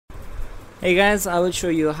Hey guys, I will show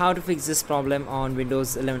you how to fix this problem on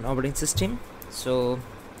Windows 11 operating system. So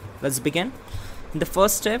let's begin. In the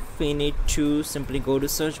first step, we need to simply go to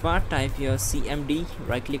search bar, type your CMD,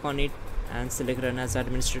 right click on it and select run as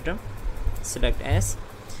administrator, select S,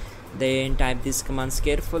 then type these commands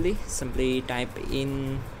carefully. Simply type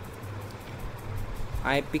in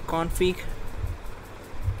ipconfig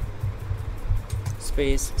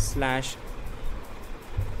space slash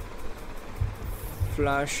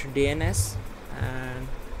flush DNS and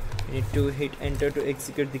you need to hit enter to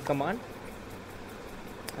execute the command,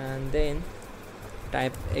 and then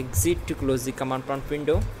type exit to close the command prompt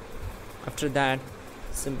window. After that,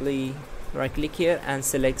 simply right click here and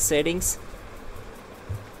select settings.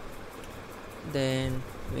 Then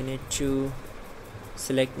we need to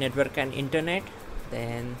select network and internet,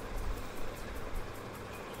 then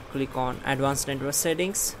click on advanced network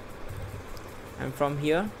settings, and from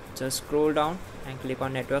here just scroll down and click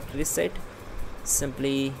on network reset.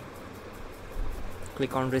 Simply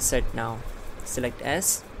click on reset now, select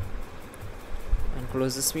S and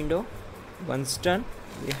close this window. Once done,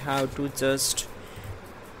 we have to just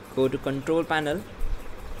go to control panel,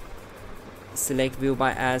 select view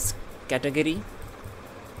by as category,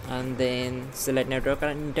 and then select network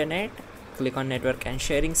and internet, click on network and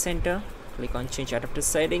sharing center, click on change adapter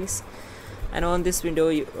settings, and on this window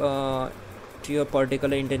to your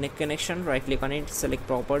particular internet connection, right click on it, select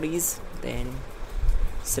properties, then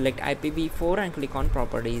select IPv4 and click on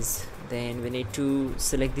properties. Then we need to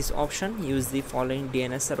select this option, use the following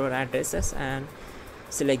DNS server addresses and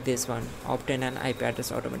select this one, obtain an IP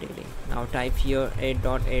address automatically. Now type here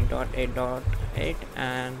 8.8.8.8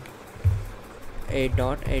 and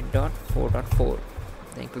 8.8.4.4,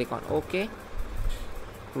 then click on OK.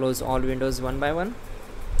 Close all windows one by one.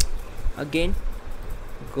 Again,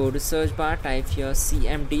 go to search bar, type here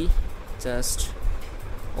CMD, just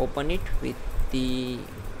open it with the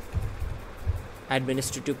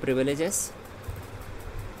administrative privileges,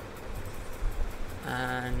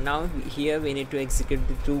 and now here we need to execute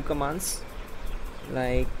the two commands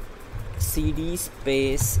like cd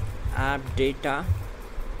space app data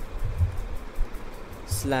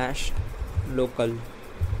slash local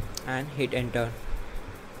and hit enter.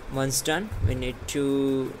 Once done, we need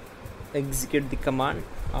to execute the command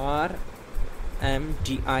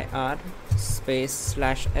rmdir space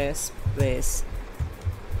slash s space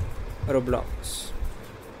Roblox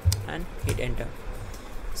and hit enter.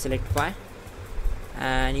 Select Y,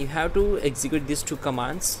 and you have to execute these two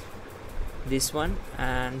commands, this one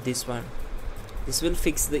and this one. This will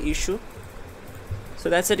fix the issue. So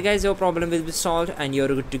that's it guys, your problem will be solved and you're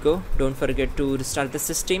good to go. Don't forget to restart the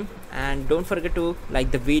system and don't forget to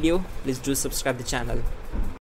like the video. Please do subscribe the channel.